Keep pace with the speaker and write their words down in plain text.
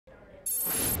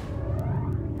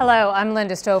Hello, I'm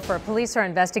Linda Stouffer. Police are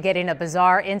investigating a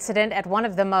bizarre incident at one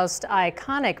of the most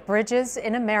iconic bridges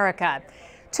in America.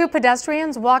 Two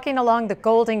pedestrians walking along the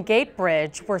Golden Gate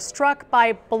Bridge were struck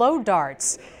by blow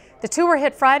darts. The two were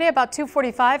hit Friday about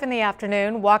 2:45 in the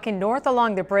afternoon, walking north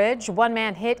along the bridge. One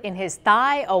man hit in his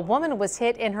thigh, a woman was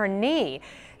hit in her knee.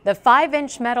 The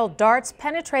 5-inch metal darts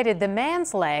penetrated the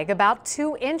man's leg about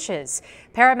 2 inches.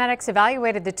 Paramedics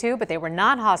evaluated the two, but they were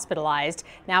not hospitalized.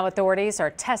 Now authorities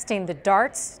are testing the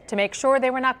darts to make sure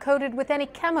they were not coated with any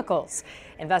chemicals.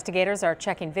 Investigators are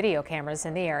checking video cameras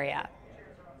in the area.